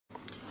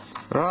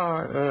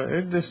Right,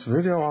 in this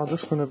video I'm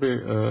just going to be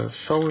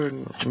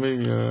showing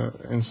me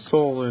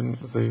installing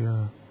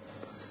the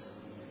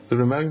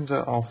remainder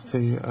of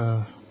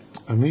the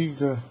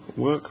Amiga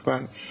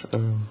WorkBench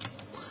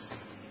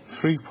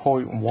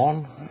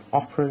 3.1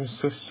 operating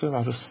system.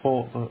 I just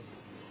thought that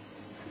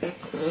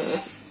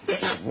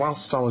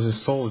whilst I was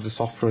installing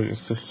this operating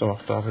system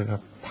after having a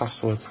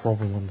password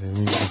problem on the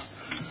Amiga,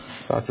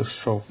 I'd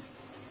just show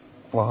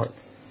like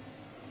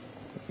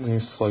the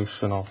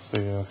installation of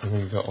the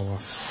Amiga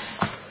OS.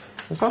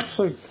 It's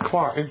actually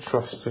quite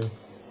interesting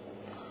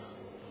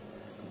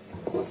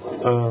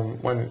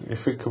when you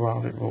think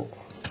about it, but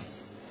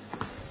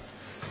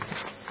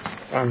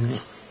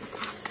and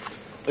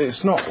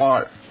it's not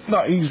like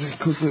that easy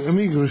because the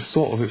Amiga is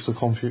sort of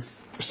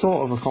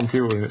a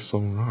computer in its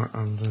own right,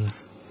 and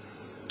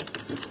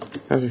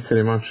as you can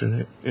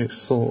imagine, it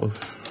sort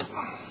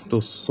of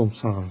does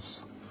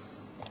sometimes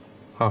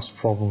has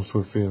problems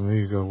with the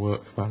Amiga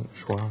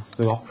workbench where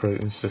the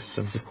operating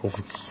system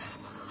becomes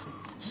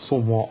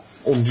somewhat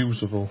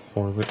unusable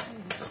or a bit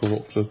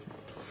corrupted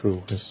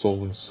through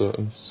installing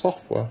certain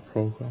software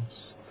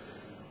programs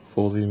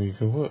for the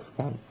Amiga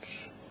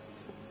workbench.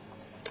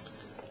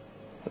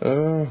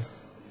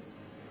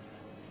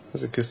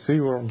 As you can see,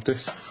 we're on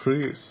disk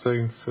 3. It's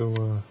saying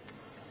to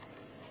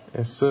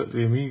insert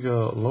the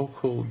Amiga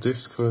local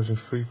disk version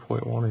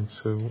 3.1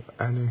 into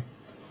any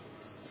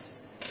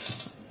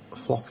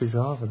floppy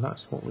drive, and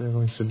that's what we're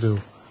going to do.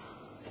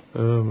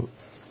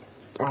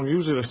 I'm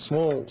using a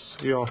small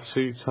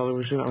CRT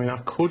television. I mean, I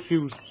could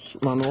use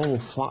my normal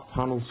flat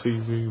panel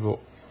TV, but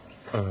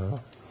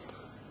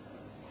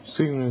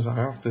seeing as I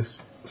have this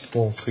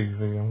small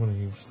TV, I'm going to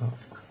use that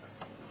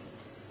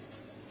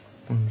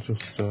and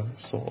just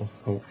sort of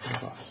hope for the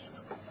best.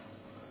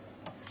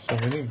 So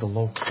we need the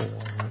local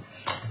one,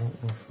 which I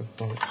don't know if we've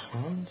got its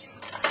hand.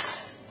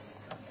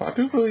 But I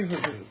do believe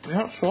that the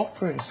actual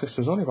operating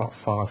system is only about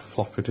 5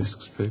 floppy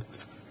disks big,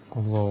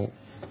 although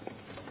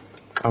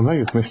I may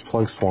have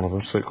misplaced one of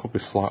them, so it could be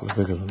slightly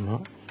bigger than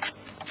that.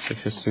 You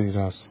can see it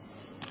has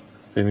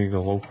the Amiga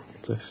local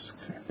disk.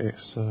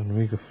 It's an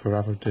Amiga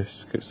Forever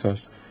disk. It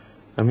says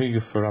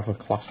Amiga Forever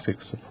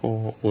Classic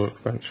Support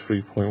Workbench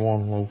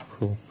 3.1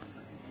 local.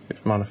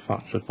 It's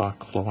manufactured by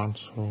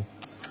Cloanto.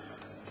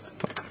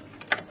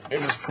 You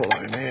just put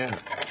that in here.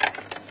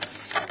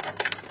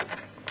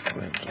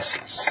 And then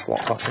just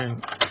slot that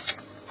in.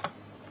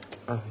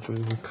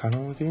 And we can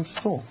already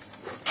install.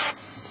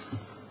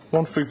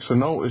 One thing to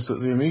note is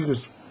that the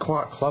Amiga's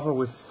quite clever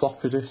with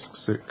floppy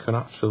disks. It can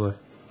actually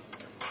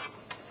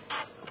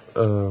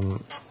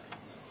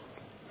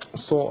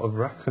sort of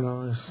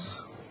recognise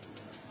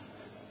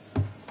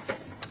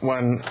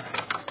when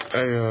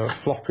a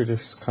floppy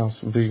disk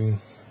has been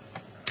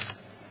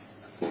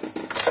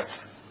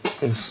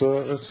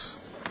inserted,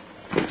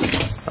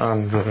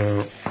 and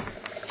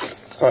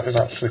that is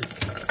actually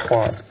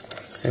quite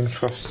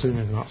interesting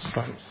in that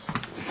sense.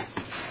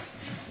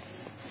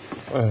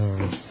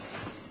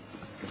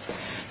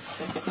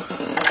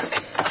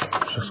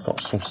 Just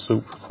got some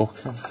soup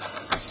cooking,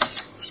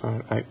 so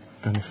I ate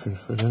anything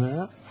for dinner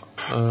yet.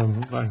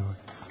 Anyway,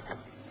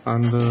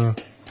 and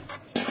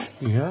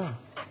yeah,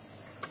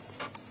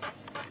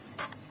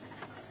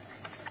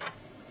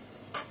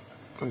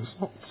 it's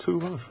not too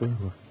bad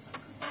really.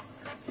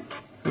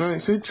 Now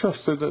it's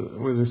interesting that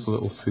with this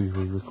little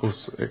TV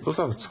because it does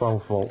have a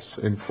 12 volts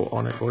input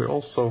on it, but it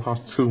also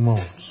has 2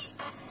 modes.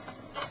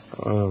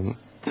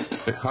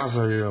 It has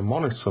a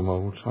monitor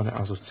mode and it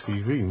has a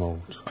TV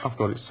mode. I've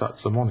got it set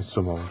to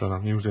monitor mode and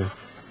I'm using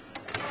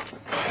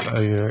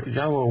a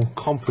yellow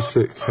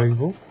composite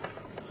cable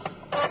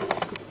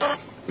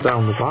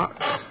down the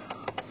back,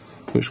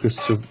 which goes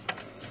to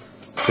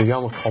the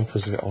yellow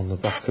composite on the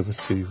back of the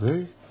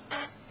TV,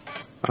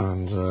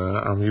 and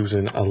I'm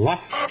using a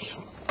left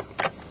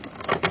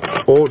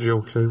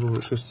audio cable,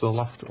 which is the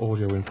left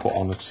audio input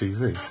on the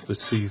TV. The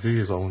TV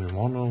is only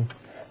mono,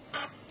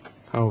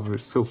 however it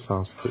still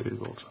sounds pretty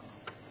good.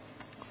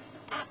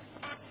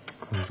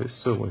 And it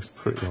still is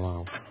pretty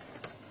loud.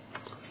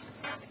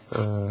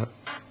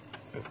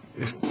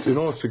 In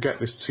order to get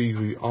this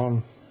TV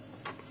on,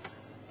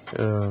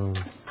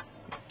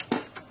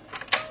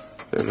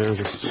 there's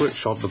a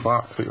switch on the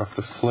back that you have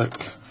to flick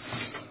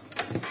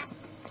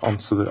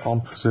onto the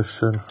on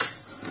position.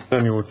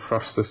 Then you would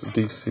press this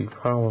DC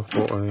power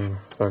button,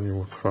 then you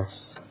would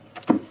press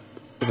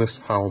this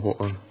power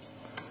button,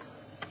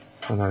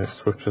 and then it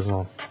switches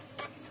on.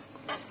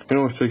 In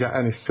order to get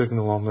any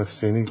signal on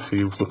this, you need to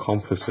use the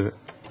composite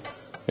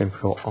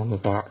input on the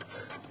back,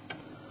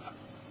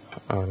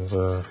 and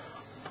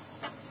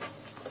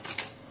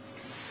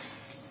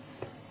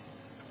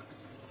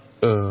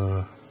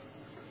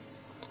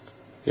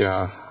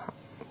yeah,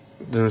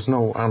 there is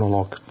no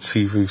analog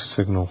TV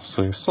signal,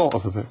 so you're sort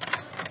of a bit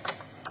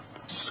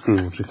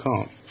screwed. You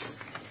can't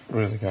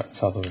really get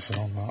television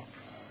on that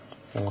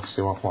unless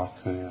you have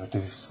like a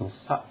digital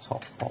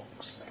set-top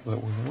box that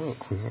will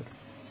work with it.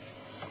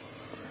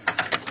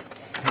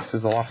 This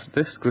is the last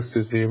disc. This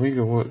is the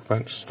Amiga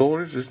Workbench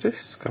storage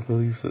disc. I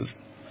believe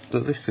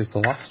that this is the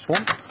last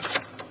one.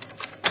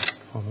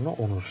 I'm not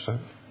 100%.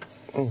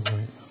 Oh,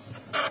 wait.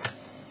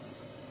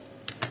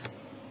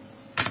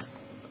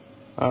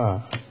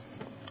 Ah,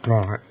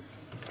 right.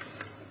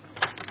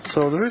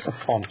 So there is a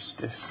fonts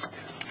disc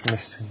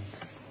missing.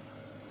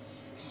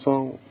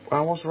 So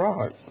I was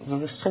right.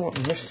 There is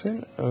something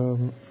missing.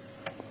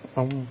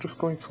 I'm just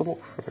going to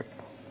look for it.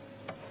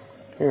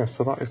 Yeah,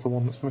 so that is the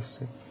one that's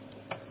missing.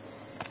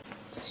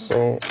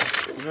 So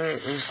there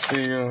is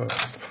the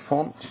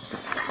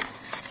fonts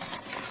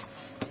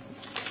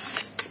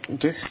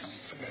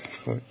disc,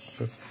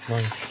 which I've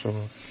managed to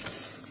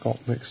have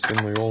got mixed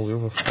in with all the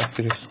other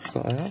floppy disks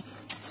that I have.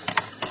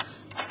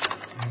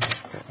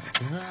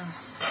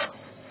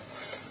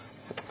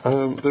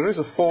 There is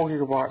a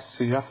 4GB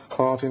CF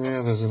card in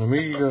here. There's an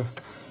Amiga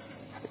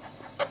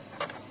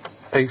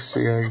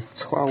ACA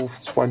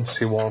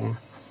 1221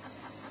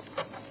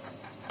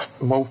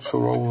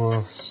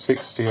 Motorola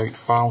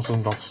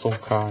 68000 of some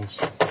kind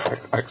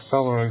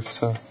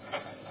accelerator.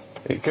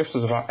 It gives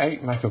us about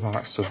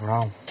 8MB of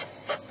RAM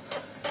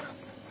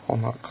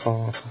on that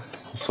card.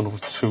 There's another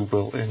 2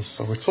 built in,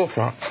 so we're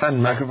talking about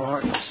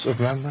 10MB of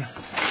memory.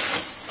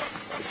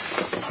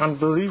 And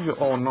believe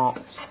it or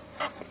not,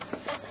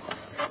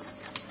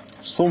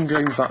 some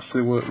games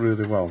actually work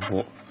really well,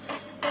 but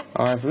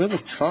I've really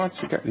tried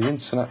to get the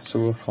internet to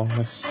work on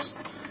this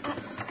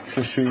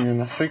machine,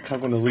 and I think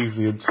I'm going to leave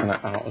the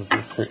internet out of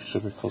the picture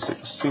because it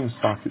just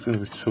seems like it's going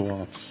to be too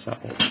hard to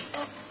set up.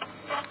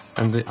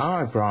 And the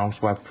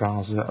iBrowse web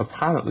browser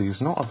apparently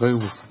is not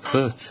available for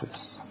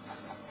purchase.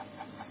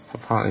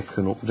 Apparently it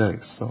can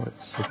update, so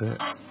it's a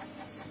bit...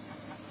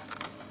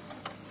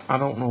 I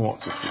don't know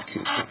what to think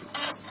it is.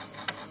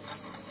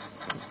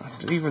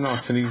 Even though I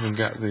can even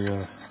get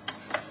the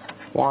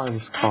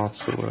wireless card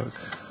to work,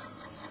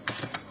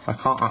 I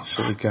can't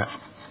actually get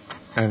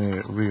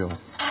any real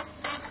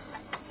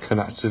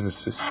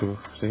connectivity to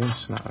the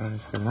internet or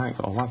anything. I ain't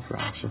got a web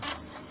browser,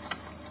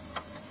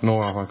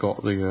 nor have I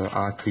got the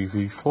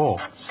IPv4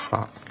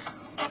 stack,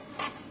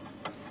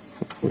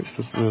 which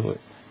just really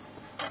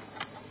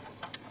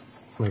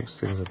makes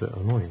things a bit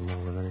annoying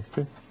more than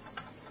anything.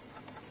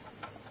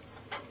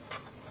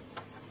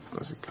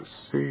 As you can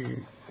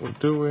see,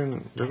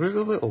 there is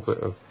a little bit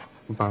of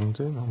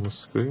banding on the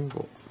screen,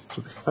 but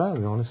to be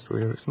fairly honest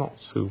with you, it's not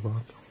too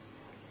bad.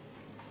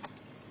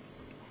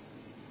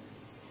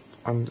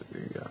 And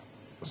yeah,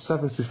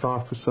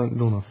 75%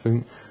 done, I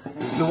think.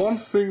 The one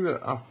thing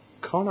that I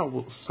kind of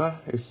would say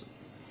is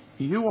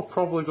you are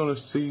probably going to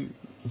see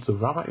the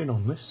writing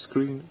on this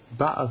screen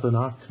better than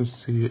I can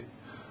see it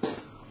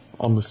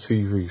on the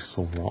TV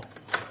somewhat.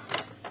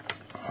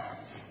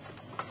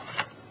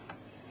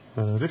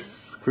 This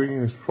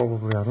screen is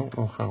probably, I don't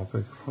know how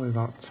big, probably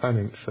about 10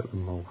 inch at the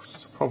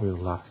most, probably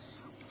less.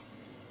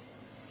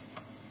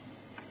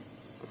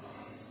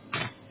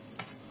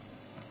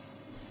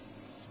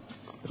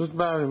 Just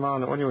bear in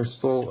mind that when you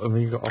install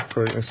Amiga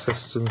operating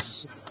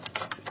systems,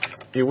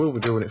 you will be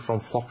doing it from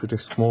floppy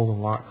disk more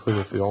than likely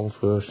with the old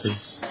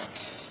versions.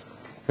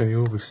 And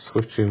you'll be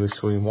switching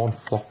between one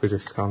floppy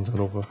disk and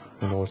another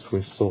in order to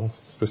install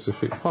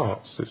specific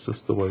parts. It's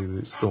just the way that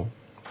it's done.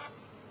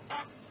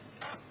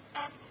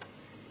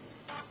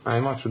 I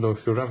imagine though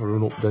if you're ever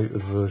an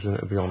updated version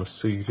it'll be on a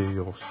CD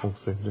or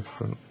something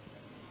different.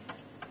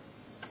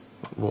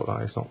 But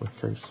that is not the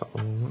case at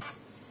the moment.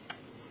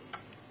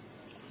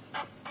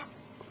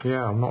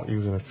 Yeah, I'm not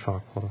using a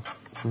tripod.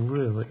 I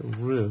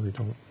really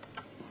don't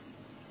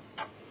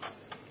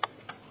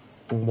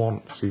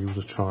want to use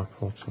a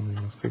tripod. I mean,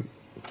 I think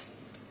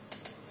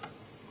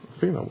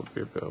that would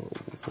be a bit of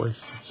a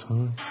waste of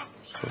time.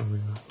 So, I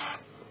mean,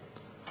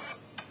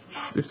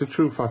 if the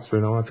truth had to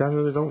be known, I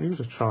generally don't use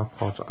a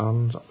tripod.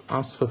 And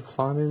as for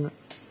planning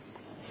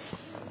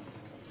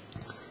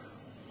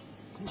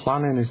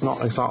is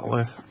not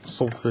exactly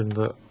something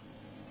that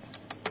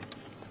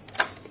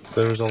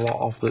there is a lot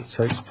of that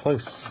takes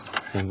place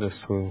in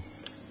this room.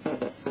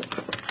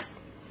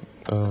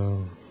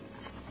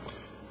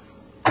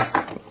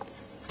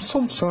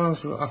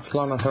 Sometimes I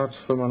plan ahead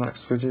for my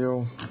next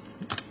video.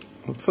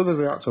 For the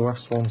Reactor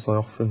West ones I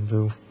often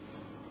do.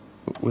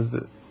 But with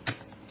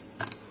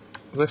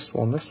this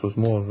one, this was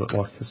more of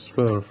like a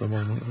spur of the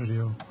moment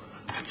video.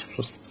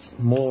 Just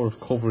more of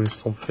covering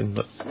something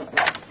that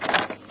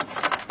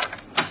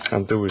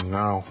I'm doing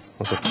now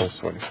as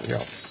opposed to anything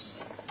else.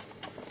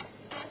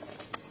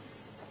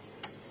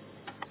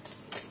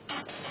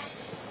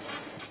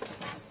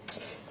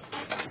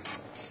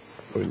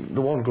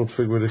 The one good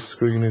thing with this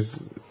screen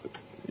is,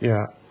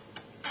 yeah,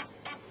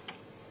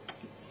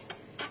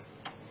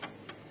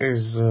 it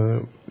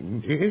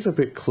is a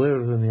bit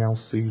clearer than the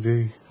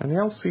LCD, and the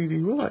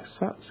LCD will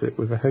accept it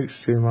with a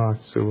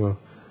HDMI to a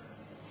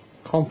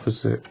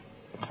composite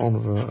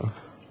converter,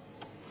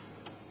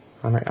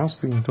 and it has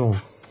been done.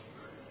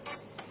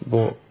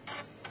 But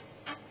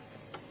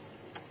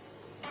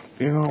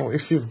you know,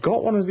 if you've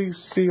got one of these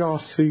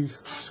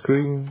CRT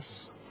screens,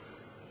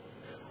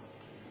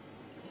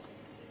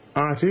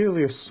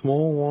 ideally a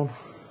small one,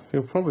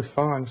 you'll probably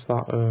find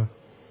that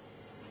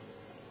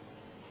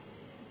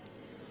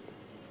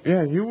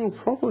yeah, you will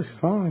probably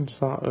find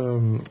that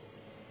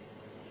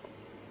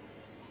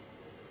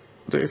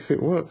that if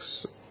it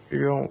works,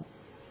 you know,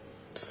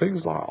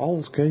 things like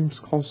old games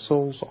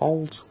consoles,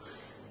 old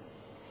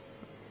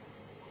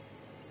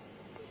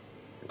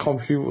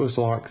computers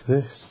like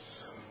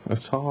this,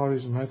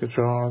 Ataris, Mega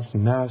Drives,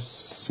 NES,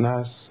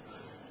 SNES,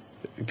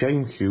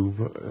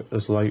 GameCube,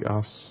 as late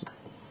as,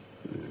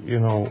 you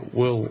know,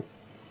 will,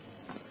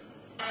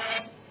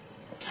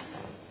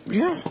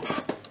 yeah,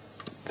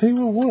 they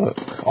will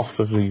work off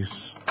of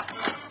these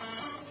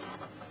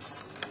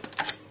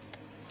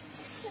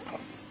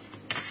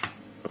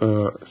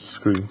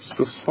screens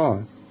just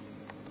fine.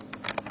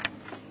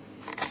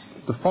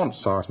 The font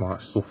size might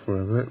suffer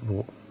a bit,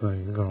 but there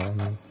you go. I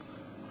mean,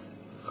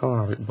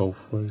 can't have it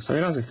both ways. I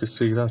mean, as you can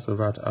see, there's the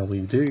red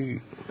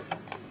LED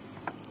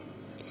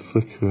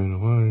flickering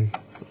away.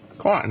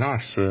 Quite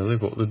nice, really,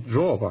 but the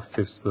drawback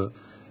is that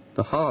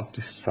the hard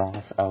disk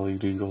drive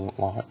LED doesn't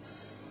light.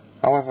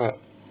 However,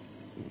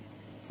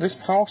 this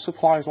power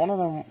supply is one of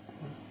them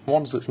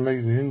ones that's made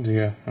in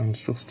India and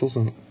just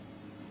doesn't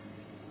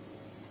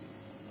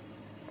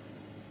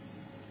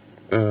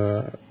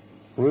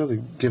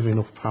really give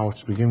enough power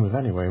to begin with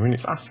anyway. I mean,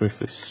 it's asked me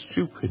for this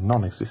stupid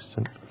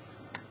non-existent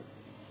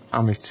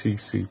Amiga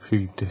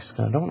TCP disk,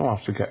 and I don't know how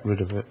to get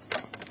rid of it.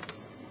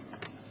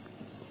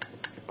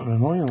 And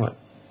annoyingly,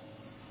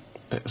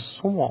 it's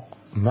somewhat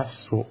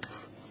messed up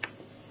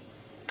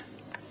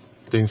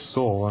the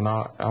install, and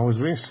I was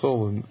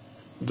reinstalling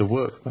the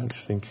Workbench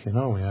thinking,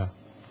 oh yeah,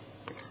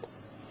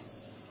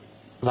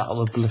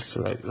 that'll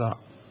obliterate that,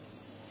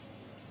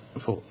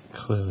 but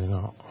clearly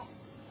not.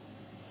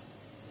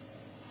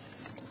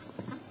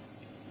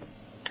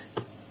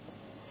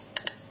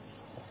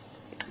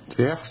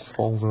 The S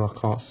folder, I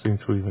can't seem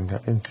to even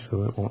get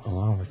into it, won't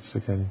allow me to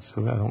get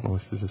into it. I don't know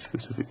if there's a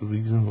specific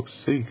reason, but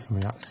C can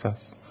be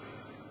accessed.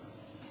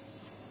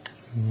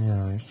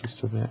 Yeah, it's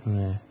just a bit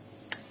meh.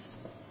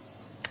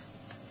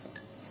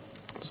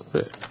 It's a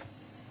bit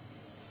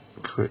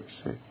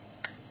cryptic.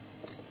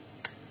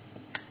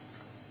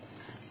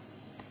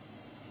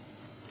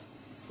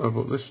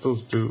 But this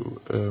does do,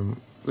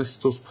 this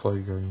does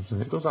play games,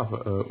 and it does have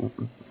a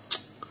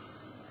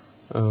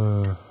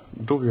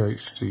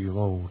WHD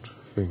load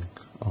thing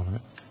on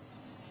it.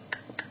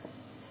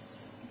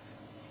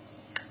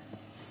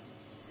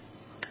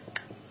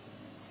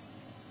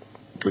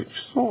 Which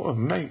sort of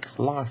makes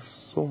life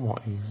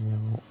somewhat easier.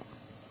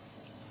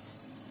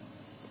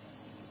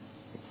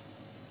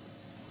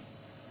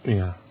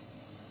 Yeah.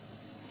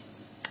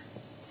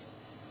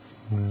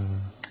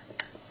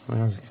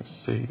 As you can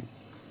see,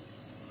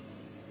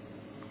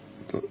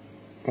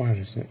 where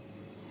is it?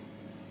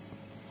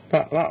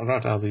 That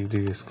red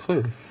LED is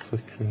clearly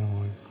flickering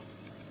away.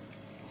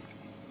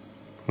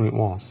 Well, it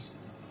was.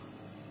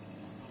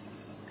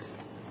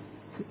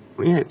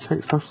 But yeah, it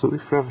takes absolutely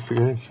forever to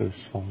get into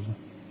this folder.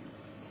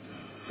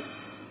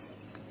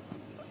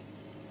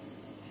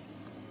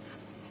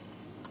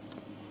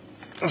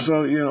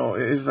 So, you know,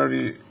 it is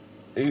very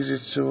easy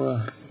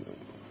to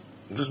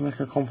just make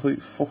a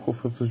complete fuck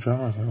up of the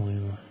drive,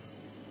 anyway.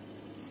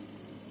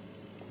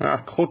 I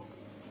could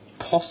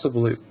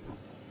possibly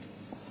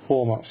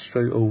format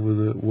straight over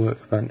the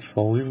Workbench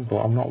volume,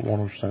 but I'm not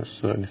 100%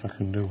 certain if I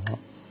can do that.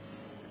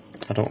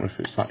 I don't know if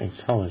it's that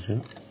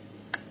intelligent.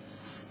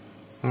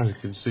 As you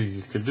can see,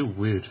 you can do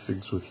weird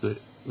things with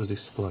the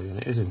display, and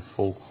it is in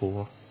full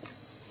colour.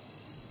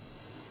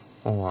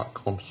 Unlike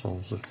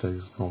consoles of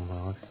days gone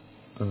by.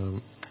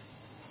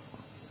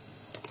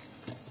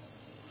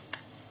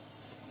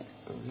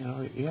 You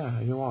know,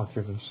 yeah, you are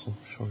given some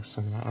choice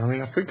in that. I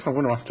mean, I think I'm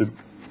going to have to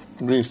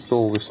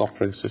reinstall this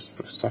operating system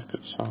for a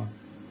second time.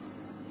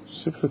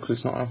 Simply because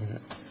it's not having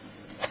it.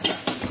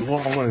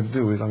 What I'm going to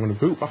do is I'm going to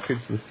boot back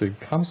into the thing,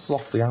 cancel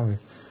off the Amiga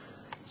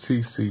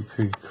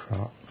TCP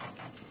crap,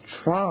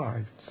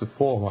 try to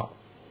format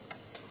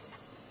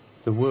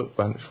the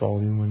Workbench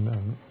volume, and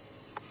then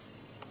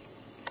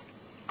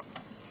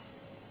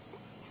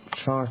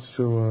try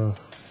to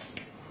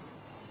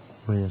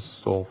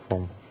reinstall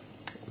from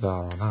there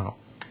on out.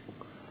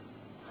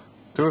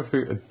 Do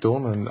everything I've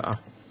done, and I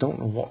don't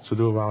know what to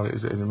do about it.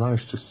 Is it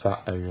managed to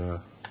set a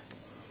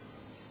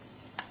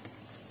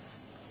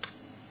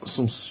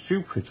some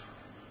stupid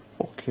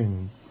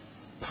fucking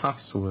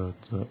password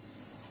that,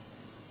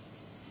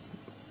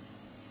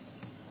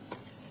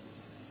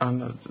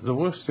 and the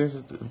worst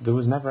is there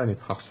was never any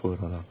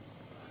password when I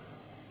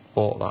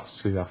bought that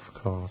CF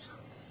card.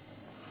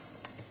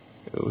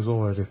 It was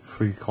already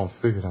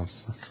pre-configured and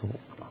set up.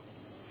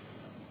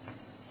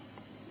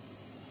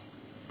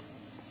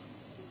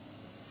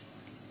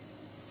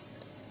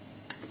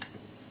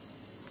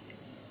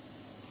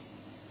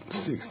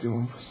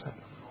 61%.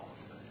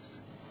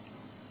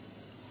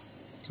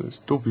 So it's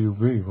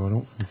WB, but I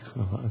don't think it's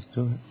going to let us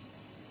do it.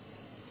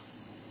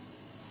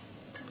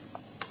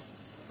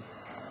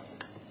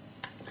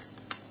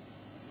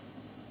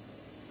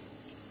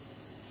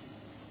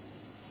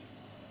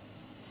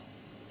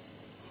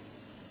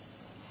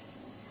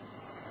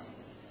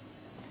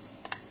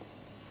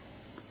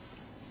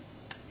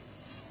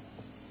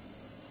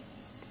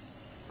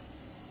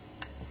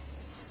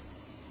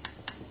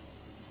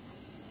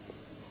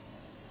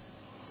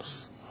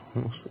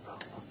 It must be that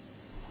one.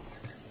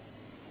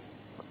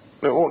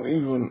 It won't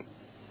even.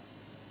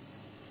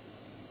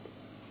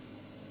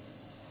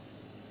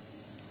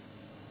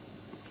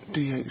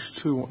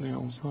 DH2, what the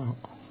hell's that?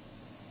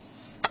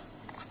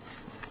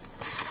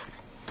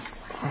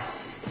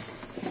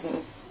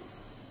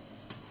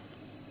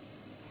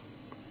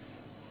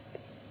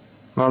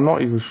 Now, I'm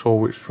not even sure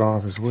which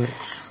drive is which.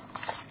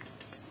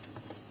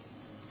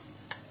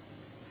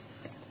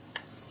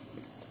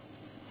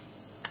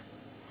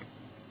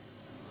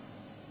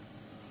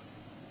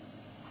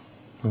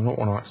 I don't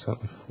want to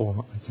accidentally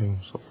format the game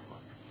software.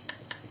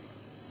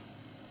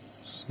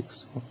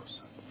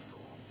 61%.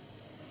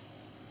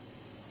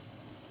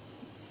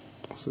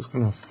 So it's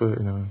going to have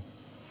 39.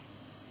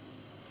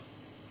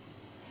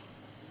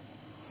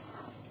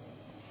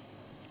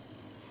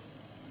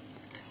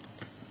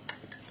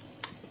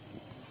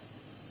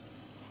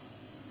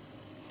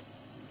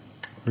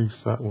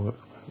 Reset workbench.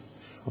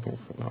 I don't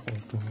think that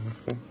will do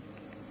anything.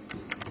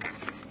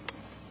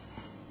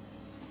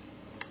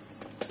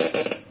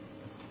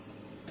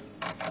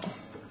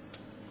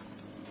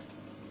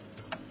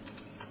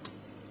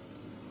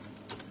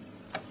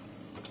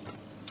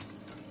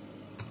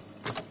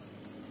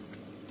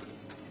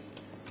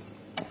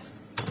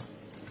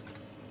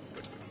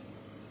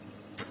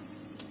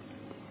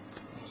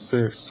 See,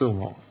 it's still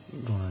not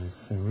done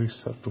anything.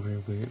 Reset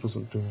WB, it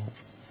doesn't do it.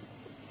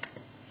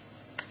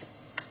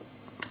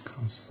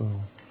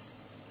 Cancel.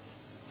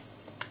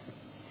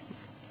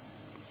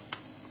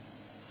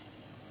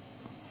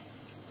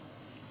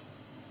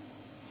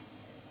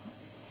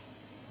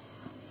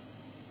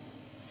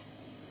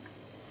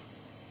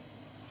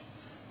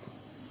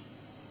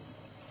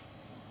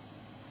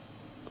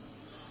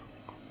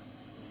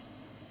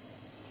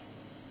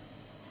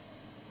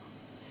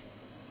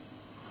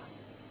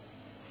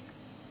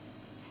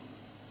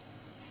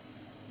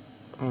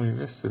 I mean,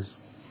 this is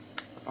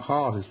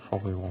hard is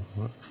probably one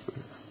work for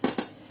you.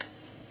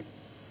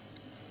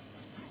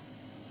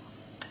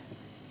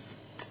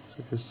 As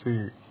you can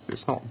see,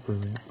 it's not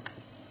brilliant.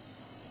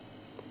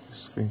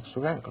 This screen,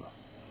 so we ain't got a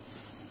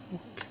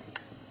fucking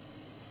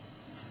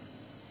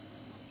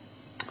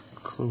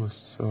clue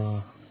as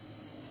to.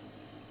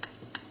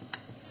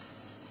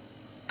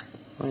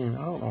 I mean,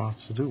 I don't know how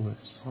to do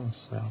this,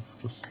 honestly.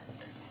 I've just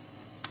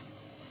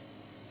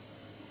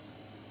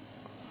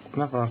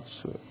never had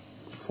to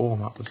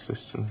format the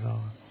system drive.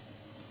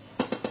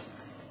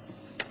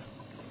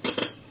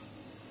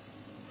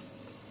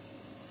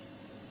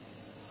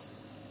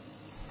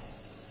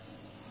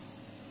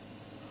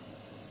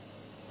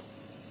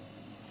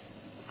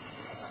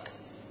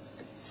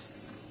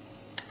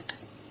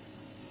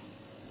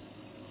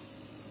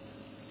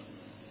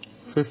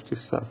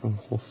 $57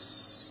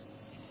 plus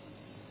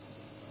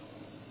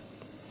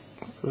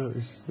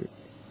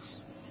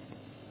 36,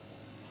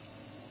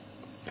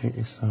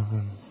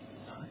 87.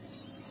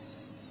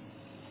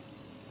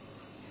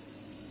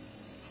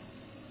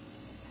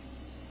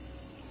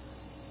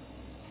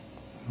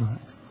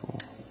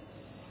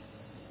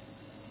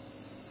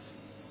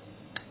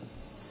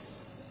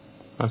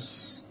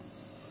 Let's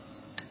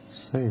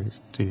say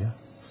it's DF.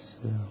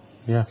 So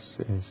yes,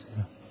 it is.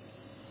 Yeah.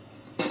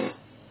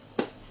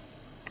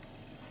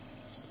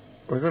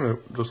 We're going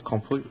to just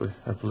completely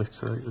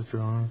obliterate the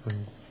drive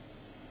and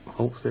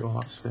hopefully it will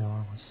actually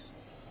allow us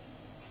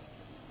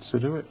to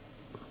do it.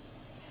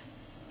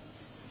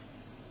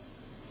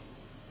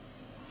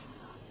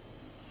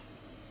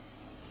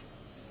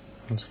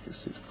 As you can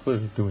see, it's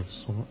clearly doing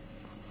something.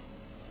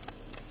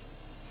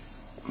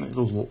 It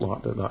does look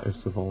like that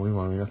is the volume.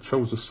 I mean, I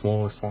chose the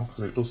smallest one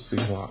because it does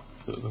seem like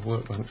the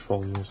workbench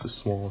volume is the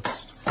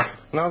smallest.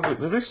 Now,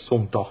 there is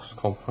some DOS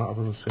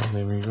compatibility in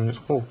the Amiga, and it's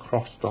called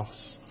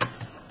cross-DOS,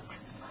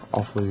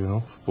 oddly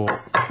enough, but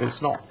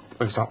it's not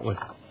exactly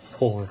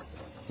fully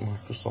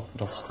Microsoft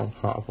DOS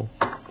compatible.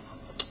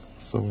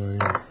 So,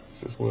 yeah,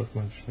 it's worth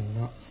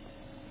mentioning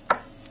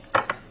that.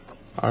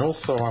 I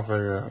also have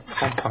a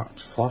compact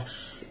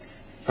flash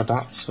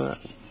adapter.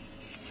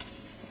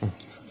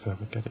 If I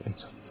ever get it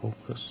into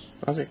focus.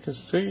 As you can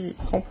see,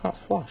 compact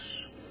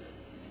flash.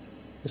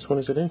 This one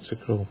is an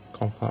integral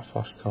compact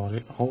flash card.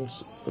 It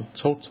holds a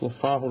total of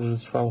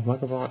 512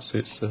 megabytes.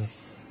 It's a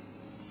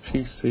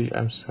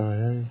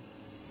PCMCIA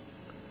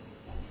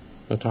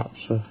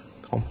adapter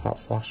compact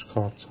flash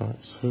card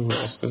type. So who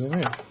else goes in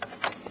here?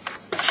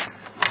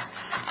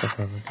 If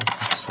I ever get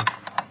this.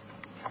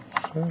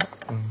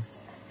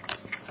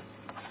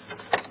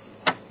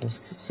 As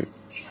you can see,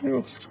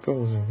 it just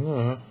goes in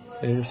there.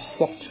 You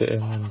slot it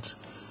in, and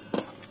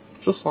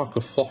just like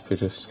a floppy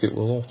disk, it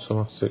will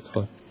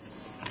automatically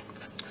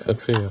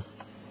appear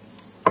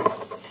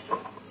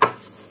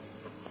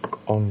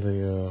on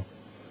the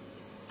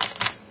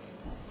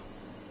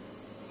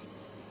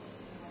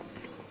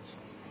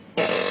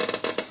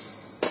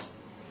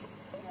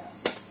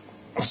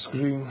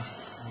screen,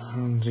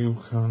 and you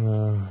can,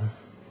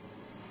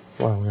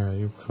 well, yeah,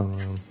 you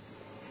can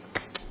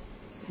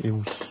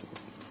use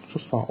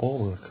just like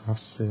all the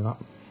capacity of that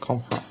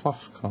compact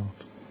flash card.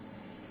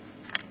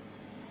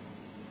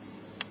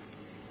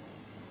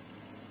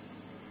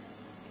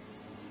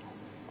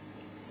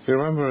 Do you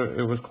remember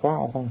it was quite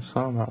a long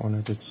time back when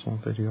I did some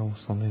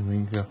videos on the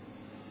Amiga.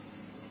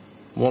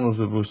 One of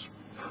them was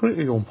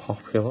pretty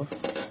unpopular,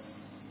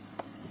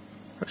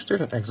 which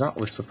didn't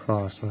exactly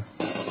surprise me.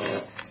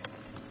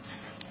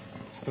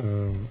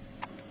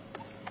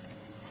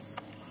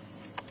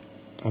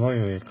 I know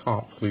you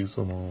can't please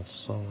them all,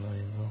 so there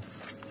you go.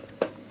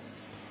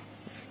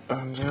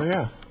 And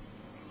yeah.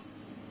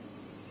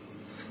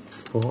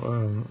 But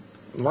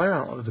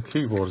layout of the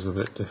keyboard is a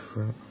bit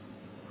different.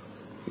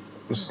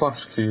 The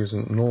slash key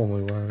isn't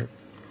normally where it,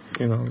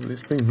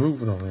 it's been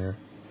moving on here.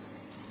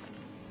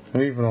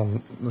 And even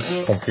on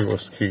the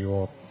computer's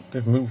keyboard,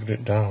 they've moved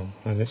it down,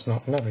 and it's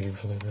never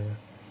usually there.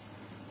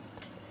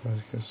 As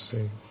you can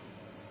see,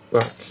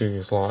 that key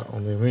is like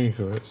on the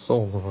Amiga, it's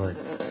all the way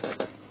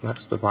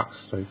next to the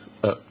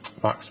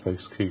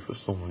backspace key for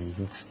some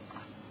reason.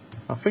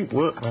 I think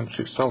WorkBench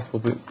itself will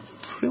be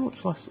pretty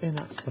much less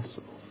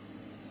inaccessible.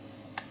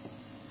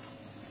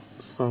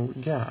 So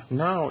yeah,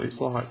 now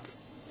it's like,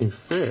 in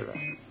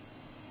theory,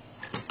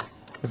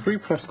 if we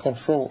press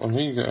Control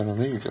Amiga and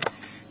Amiga,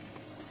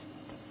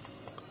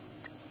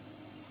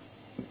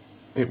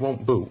 it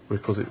won't boot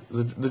because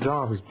the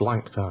drive is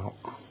blanked out.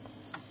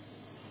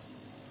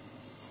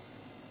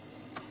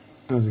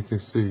 As you can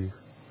see,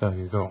 there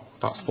you go.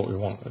 That's what we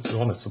wanted. We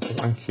wanted to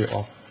blank it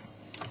off.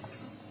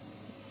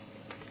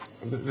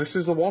 This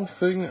is the one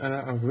thing, and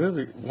I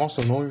really was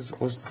annoyed,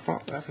 was the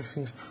fact that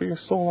everything's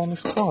pre-installed on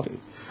this card.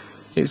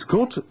 It's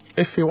good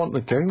if you want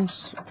the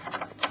games,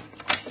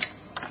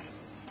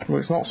 but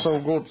it's not so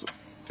good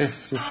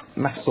if you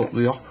mess up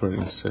the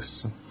operating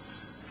system.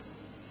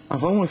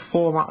 I've only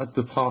formatted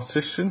the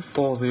partition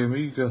for the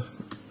Amiga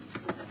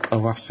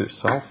OS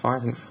itself. I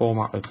haven't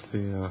formatted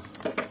the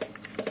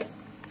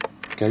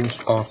games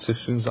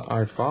partitions. That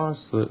I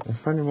advise that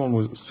if anyone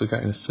was to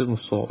get in a similar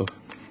sort of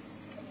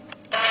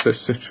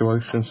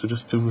situation, to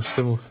just do a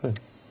similar thing.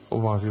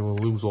 Otherwise you will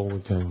lose all the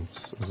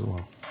games as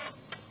well.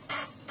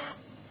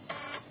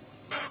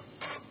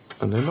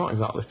 And they're not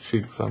exactly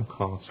cheap, them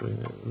cards.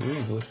 They're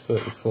usually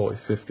 30, 40,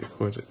 50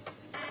 quid,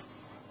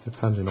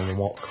 depending on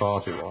what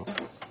card you want.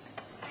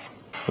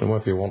 And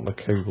whether you want the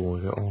cable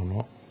with it or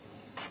not.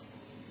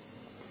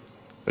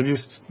 And you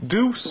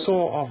do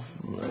sort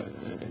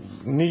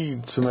of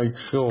need to make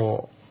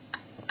sure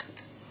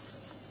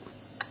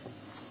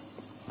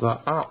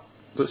that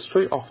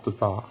straight off the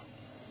bat,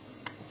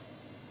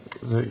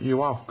 that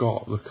you have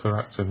got the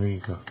correct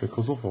Amiga,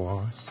 because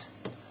otherwise,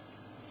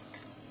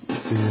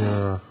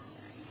 as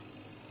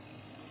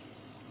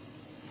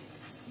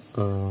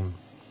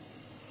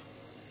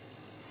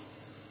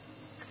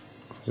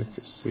you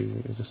can see,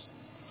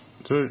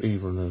 there isn't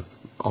even an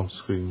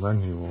on-screen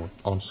menu or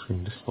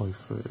on-screen display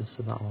for it,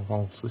 so that will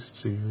hold this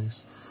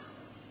series.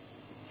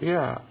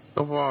 Yeah,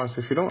 otherwise,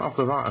 if you don't have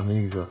the right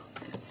Amiga,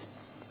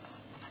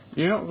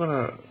 you're not going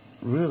to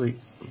really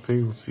be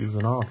able to use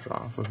an hard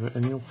drive of it,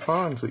 and you'll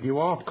find that you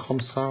are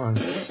consigned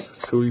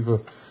to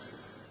either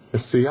a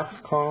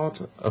CF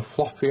card, a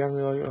floppy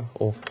emulator,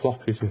 or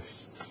floppy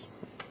disks.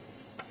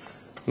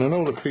 And I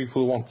know that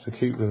people who want to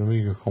keep their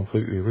Amiga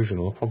completely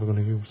original are probably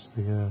going to use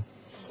the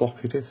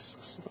floppy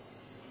disks,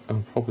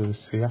 and probably the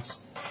CF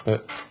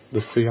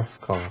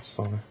card,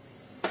 sorry.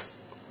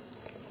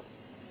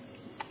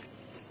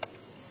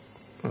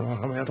 Right,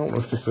 I mean, I don't know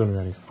if this is going to be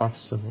any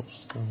faster, but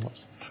still,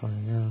 let's try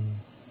again.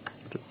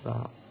 Do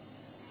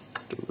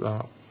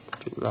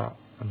that,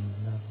 and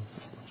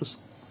just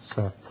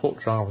say put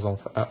drivers on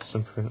for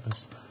Epson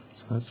printers.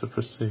 So to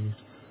proceed.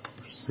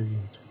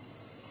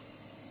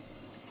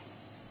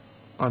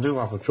 I do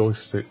have a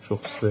joystick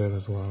just there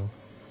as well.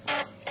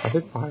 I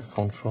did buy a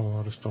controller,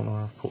 I just don't know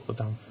how to put the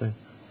damn thing.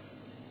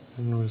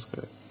 Anyways,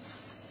 put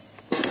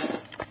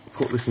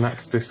this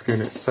next disc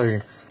in, it's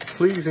saying,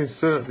 please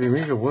insert the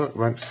Amiga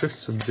WorkBench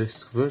system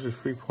disk version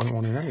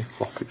 3.1 in any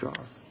floppy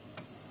drive.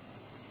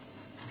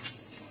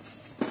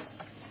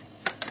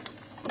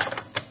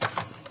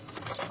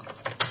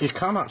 You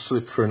can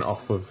actually print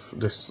off of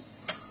this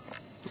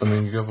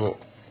Amiga, but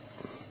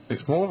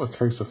it's more of a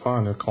case of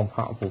finding a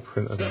compatible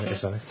printer than it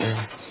is anything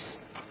else.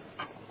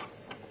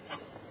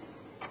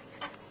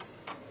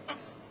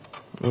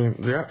 I mean,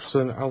 the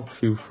Epson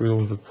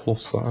LQ300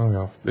 Plus that I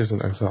have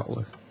isn't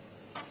exactly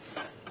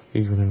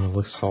even in the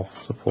list of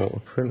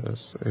supported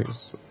printers. It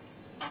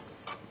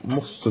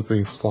must have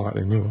been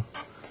slightly newer,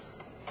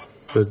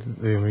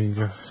 the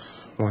Amiga,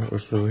 when it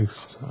was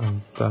released,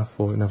 and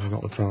therefore it never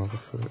got a driver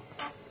for it.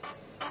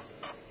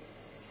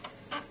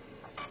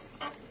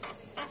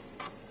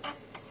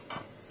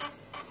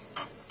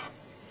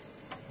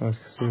 As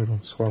you can see, we're on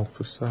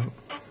 12%.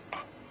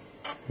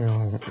 You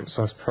know, it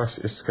says press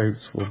escape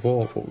to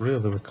abort, but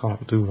really we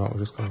can't do that, we're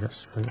just going to get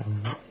straight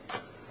on it.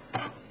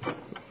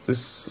 There's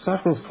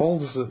several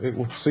folders that it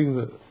would seem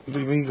that the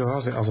Amiga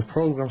has. It has a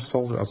programs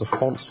folder, it has a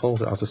fonts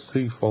folder, it has a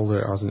C folder,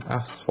 it has an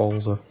S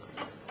folder,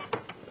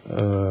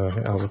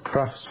 it has a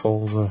press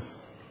folder.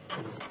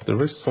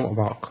 There is something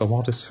about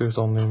commodities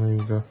on the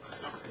Amiga.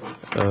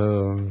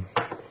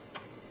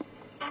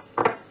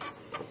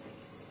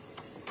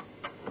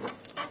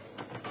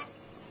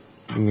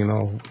 You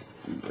know,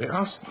 it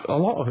has, a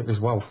lot of it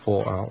is well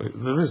thought out.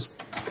 There is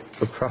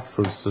the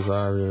preferences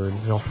area in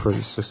the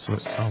operating system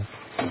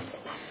itself.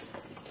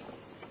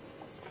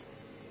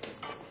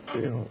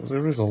 You know,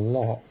 there is a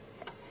lot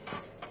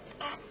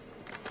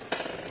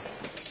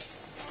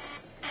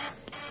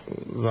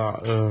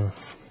that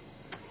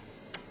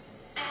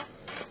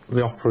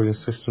the operating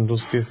system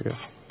does give you.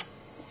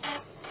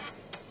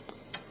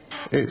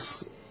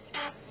 It's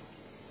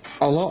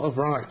a lot of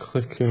right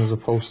clicking as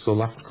opposed to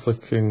left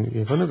clicking.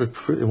 You're going to be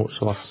pretty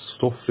much less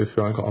stuffed if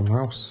you ain't got a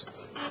mouse.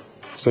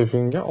 So if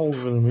you can get hold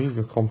of an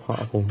Amiga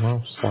compatible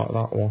mouse like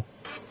that one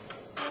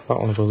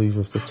I believe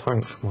is the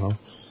tank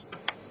mouse,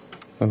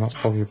 then that's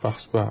probably your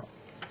best bet.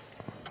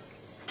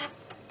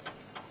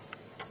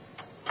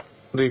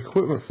 The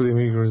equipment for the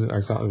Amiga isn't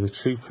exactly the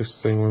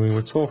cheapest thing. When we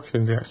were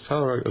talking, the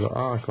accelerator that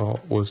I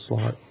got was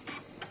like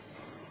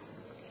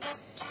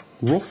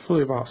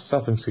roughly about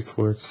 70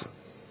 quid.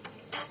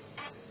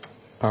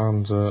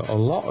 And a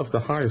lot of the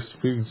higher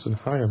speeds and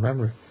higher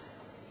memory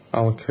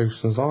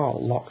allocations are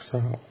locked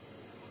out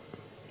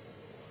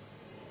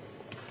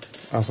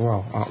as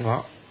well at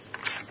that.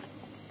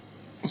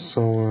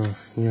 So,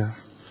 yeah.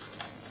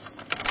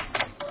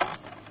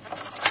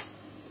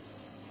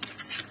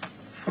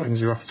 And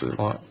you have to,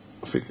 like,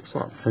 I think it's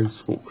like pay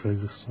to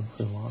upgrade or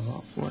something like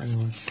that. But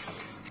anyway,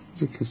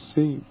 as you can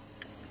see,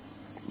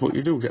 but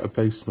you do get a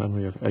base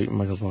memory of 8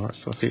 megabytes.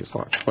 So I think it's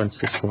like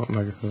 20 something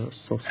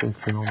megahertz or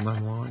something on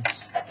them lines.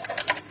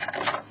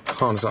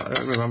 I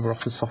don't remember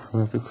off the top of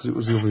my head because it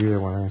was the other year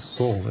when I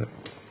installed it.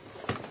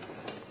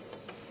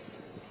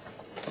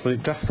 But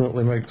it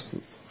definitely makes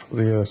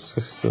the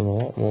system a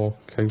lot more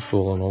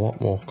capable and a lot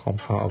more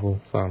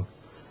compatible than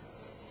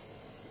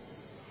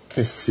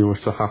if you were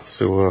to have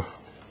to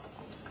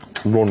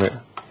run it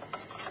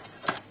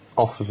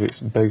off of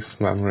its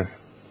base memory.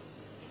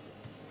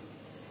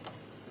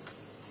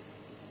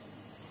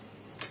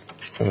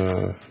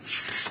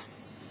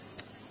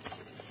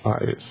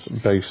 At its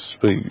base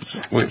speed,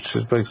 which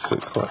is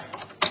basically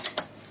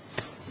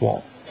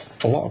what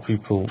a lot of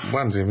people,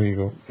 when the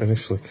Amiga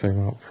initially came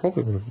out,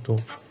 probably would have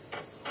done.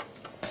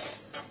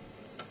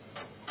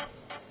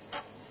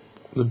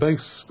 The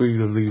base speed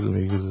of these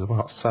Amigas is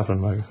about 7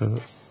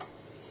 megahertz.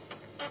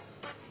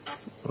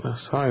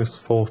 As high as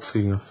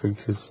 14, I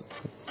think, is.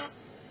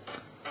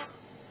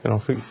 You know, I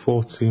think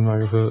 14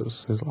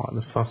 megahertz is like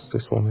the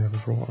fastest one they ever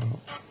brought out.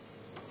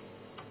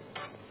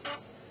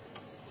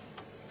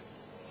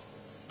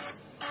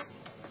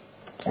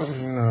 I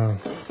mean, I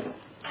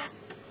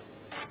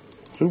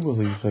do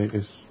believe it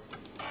is.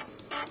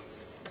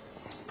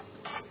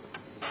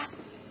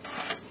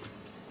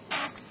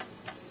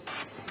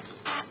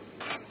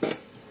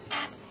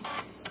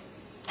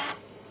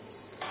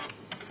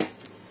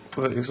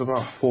 But it's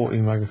about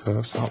 14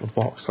 megahertz out of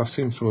the box. I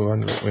seem to have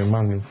ended up with a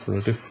manual for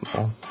a different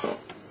one.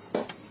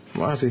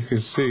 But as you can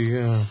see,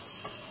 yeah.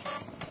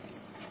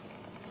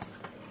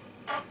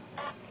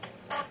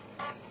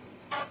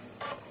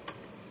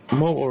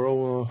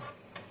 Motorola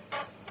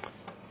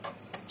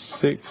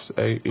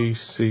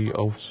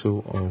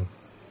 68EC020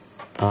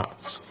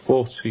 at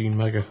 14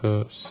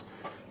 megahertz,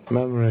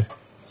 memory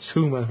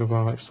 2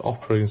 megabytes,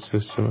 operating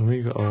system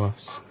Amiga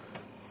OS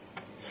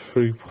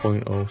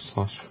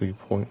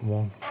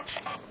 3.0/3.1.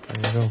 There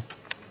you go.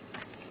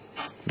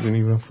 You didn't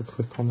even have to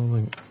click on the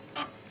link.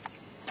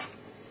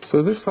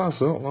 So this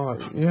adds up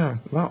like, yeah,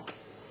 that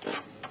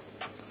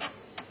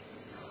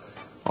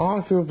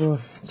arguably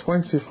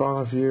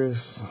 25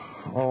 years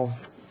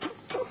of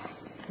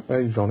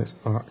age on its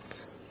back.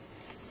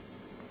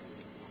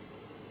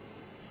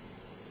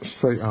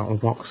 Straight out of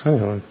the box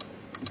anyway.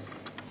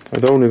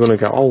 They're only going to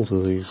get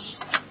older, these.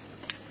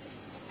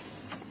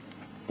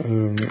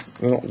 They're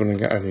not going to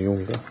get any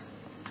younger.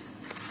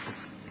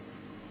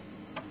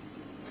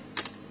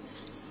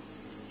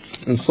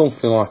 And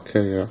something like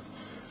a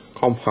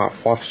compact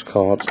flash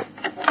card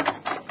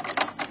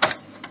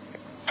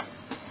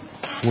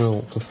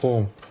will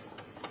perform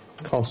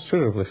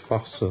considerably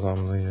faster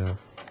than the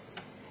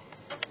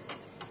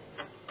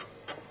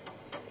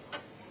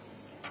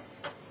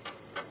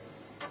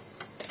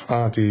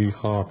RD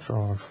hard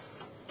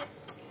drive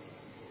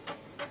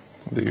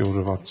that you would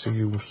have had to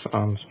use,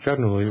 and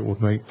generally it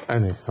would make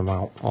any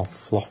amount of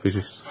floppy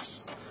disks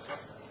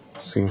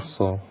seem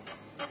slow.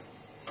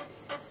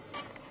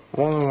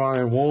 One of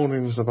my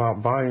warnings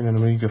about buying an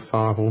Amiga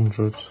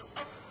 500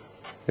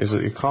 is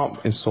that you can't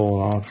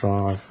install an hard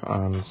drive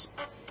and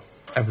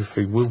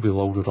everything will be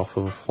loaded off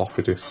of a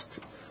floppy disk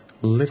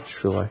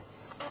literally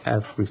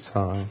every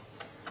time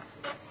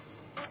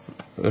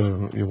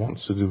you want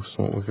to do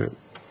something with it.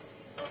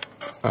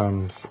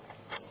 And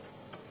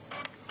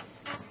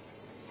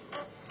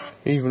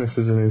even if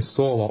there's an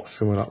install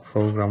option with that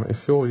program,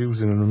 if you're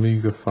using an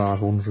Amiga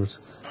 500,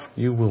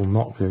 you will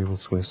not be able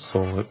to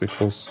install it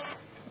because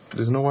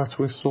there's nowhere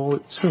to install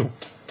it to.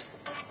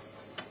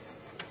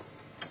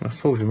 I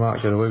suppose you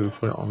might get away with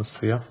putting it on a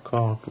CF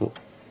card, but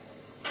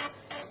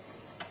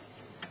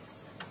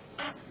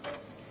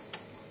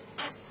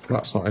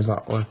that's not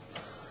exactly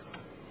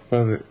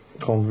very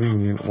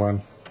convenient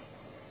when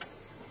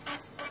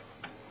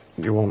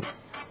you want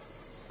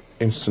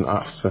instant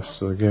access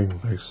to the game,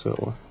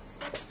 basically.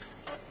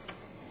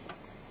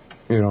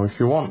 You know, if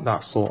you want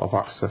that sort of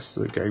access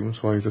to the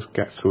games where you just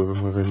get to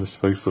them within the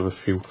space of a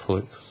few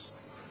clicks,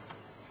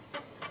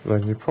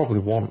 then you probably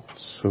want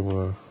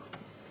to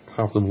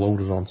have them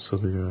loaded onto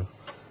the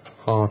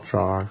hard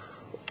drive,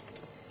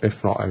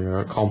 if not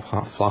a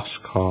compact flash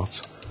card,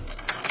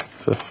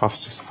 for the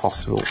fastest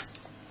possible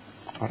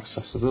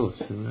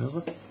accessibility,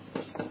 really.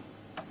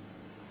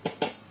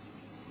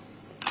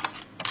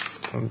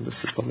 And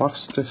this is the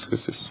last disk,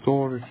 this is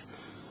storage.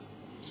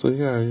 So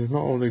yeah, you've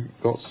not only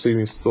got to see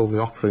me install the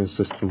operating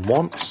system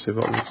once, you've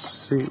got to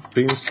see it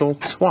being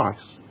installed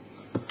twice.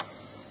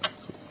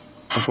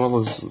 As well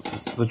as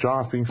the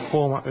drive being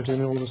formatted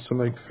in order to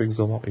make things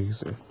a lot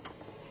easier.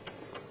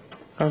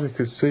 As you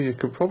can see, you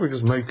can probably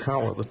just make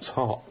out at the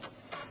top,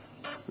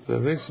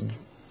 there is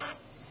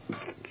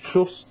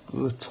just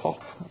the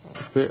top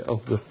bit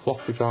of the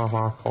floppy drive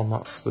icon,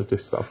 that's the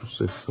disk that I've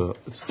just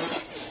inserted.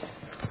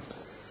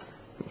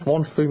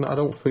 One thing that I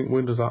don't think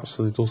Windows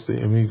actually does,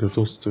 the Amiga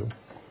does do,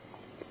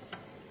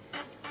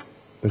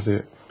 is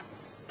it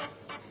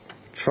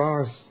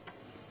tries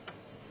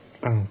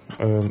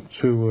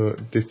to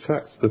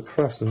detect the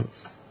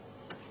presence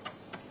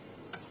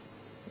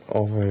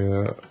of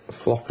a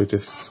floppy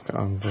disk,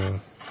 and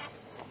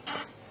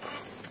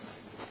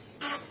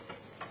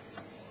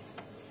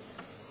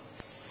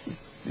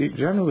it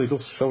generally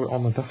does show it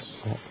on the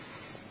desktop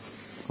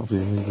of the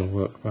Amiga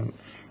Workbench.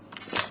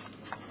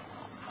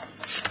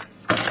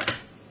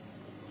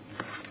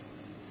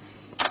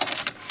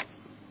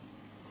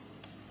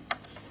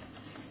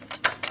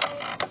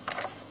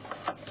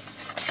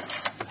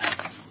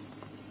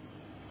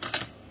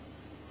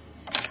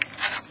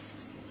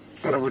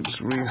 I would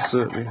just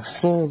reinsert the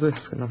install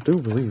disk, and I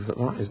do believe that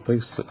that is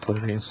basically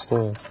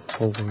reinstalled,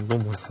 over and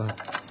done with that.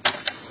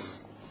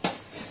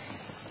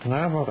 And I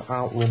have had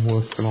Outrun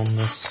working on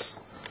this.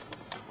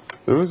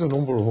 There is a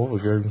number of other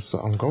games that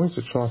I'm going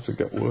to try to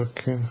get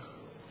working.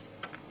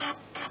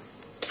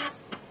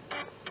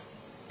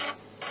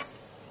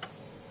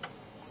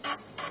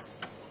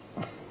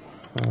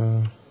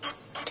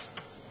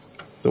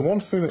 The one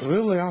thing that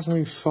really has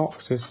me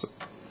shocked is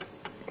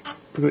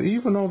that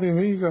even though the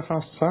Amiga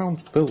has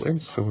sound built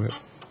into it,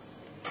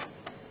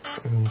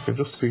 and you can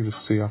just see the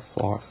CF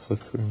light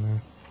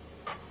flickering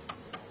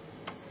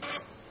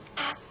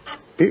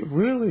there, it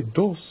really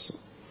does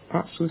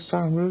actually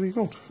sound really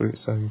good for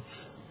its age.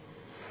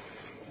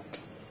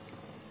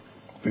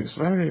 It's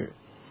very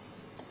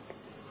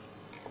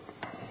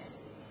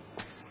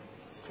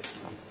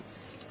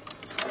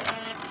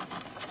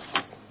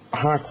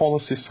high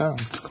quality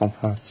sound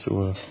compared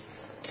to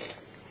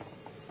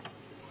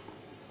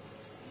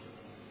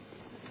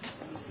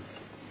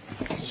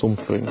some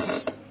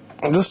things.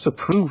 And just to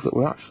prove that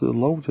we're actually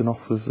loading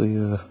off of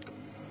the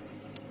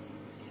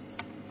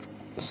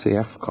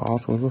CF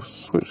card, we'll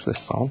just switch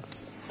this on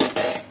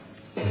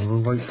and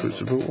we'll wait for it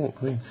to boot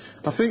up.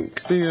 I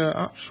think the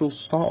actual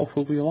startup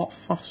will be a lot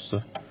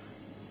faster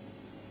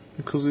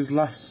because there's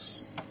less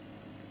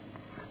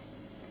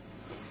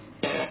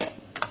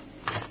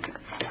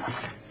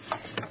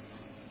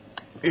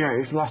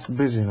it's less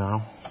busy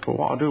now. But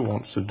what I do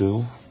want to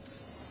do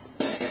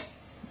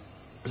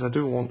is I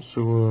do want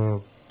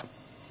to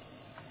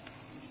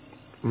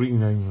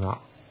rename that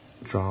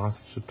drive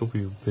to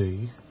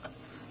WB,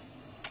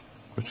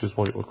 which is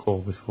what it was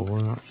called before,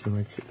 and actually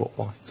make it look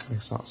like it's the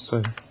exact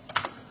same.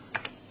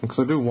 Because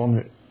I do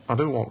want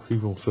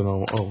people to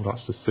know, oh,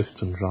 that's the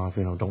system drive,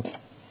 you know, don't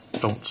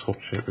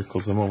touch it,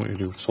 because the moment you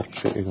do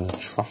touch it, you're going to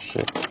trash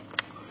it.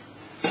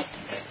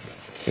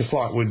 It's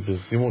like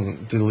Windows, you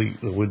wouldn't delete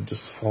the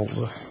Windows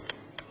folder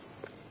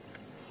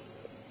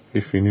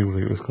if you knew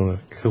that it was going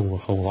to kill the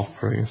whole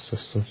operating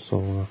system, so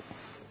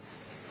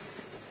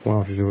why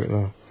would you do it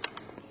there?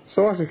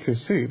 So as you can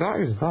see, that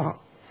is that.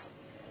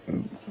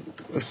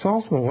 As far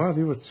as I'm aware,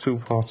 the other two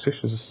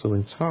partitions are still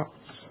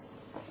intact.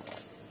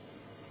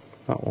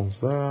 That one's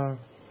there.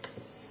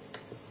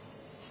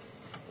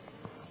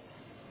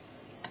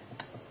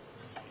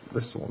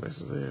 This one is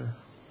there.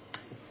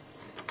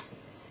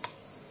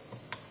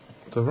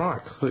 The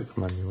right click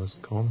menu has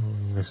gone.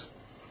 We've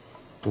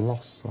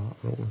lost that,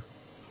 haven't we?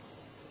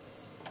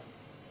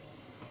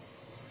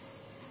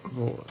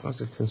 But as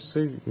you can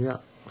see, yeah,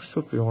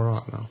 should be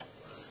alright now.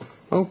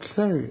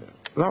 Okay,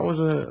 that was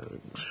a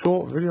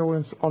short video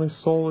on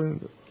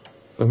installing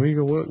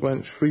Amiga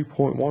Workbench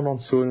 3.1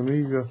 onto an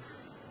Amiga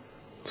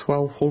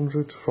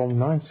 1200 from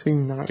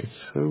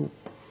 1992.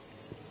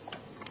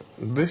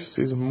 This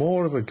is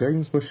more of a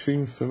games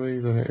machine for me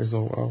than it is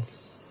all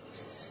else.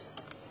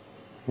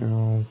 You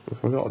know,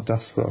 if I got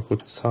desperate, I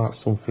could type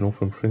something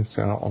up and print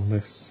it out on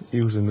this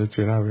using the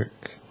generic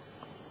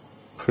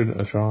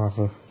printer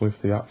driver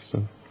with the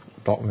Epson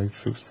dot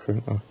matrix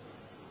printer.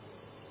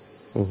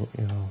 But,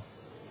 you know,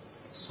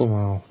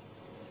 somehow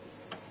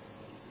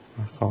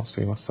I can't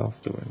see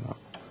myself doing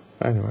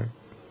that. Anyway,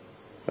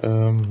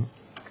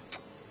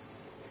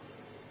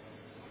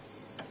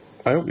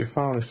 I hope you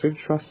found this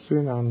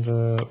interesting, and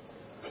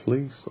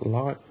please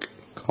like,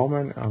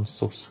 comment and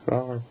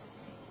subscribe.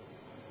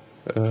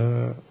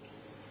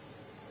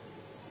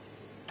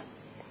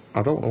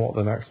 I don't know what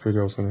the next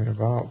video is going to be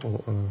about,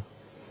 but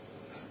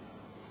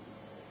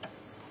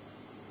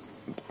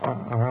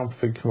I am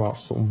thinking about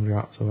some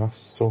Reactor-S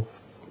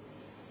stuff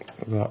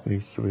that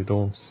needs to be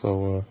done,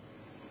 so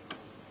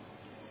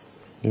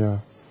yeah,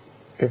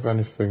 if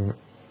anything,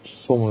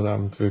 some of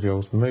them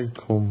videos may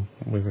come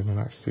within the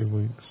next few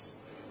weeks.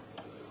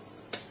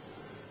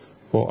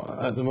 But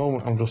at the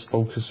moment I'm just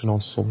focusing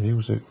on some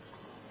music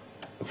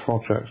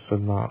projects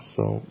and that,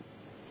 so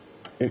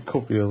it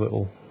could be a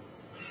little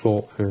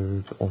short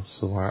period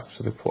until I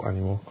actually put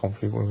any more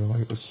computer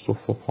related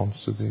stuff up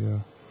onto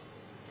the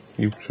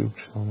YouTube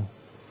channel.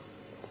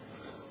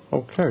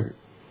 Okay,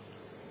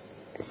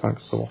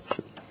 thanks for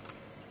watching.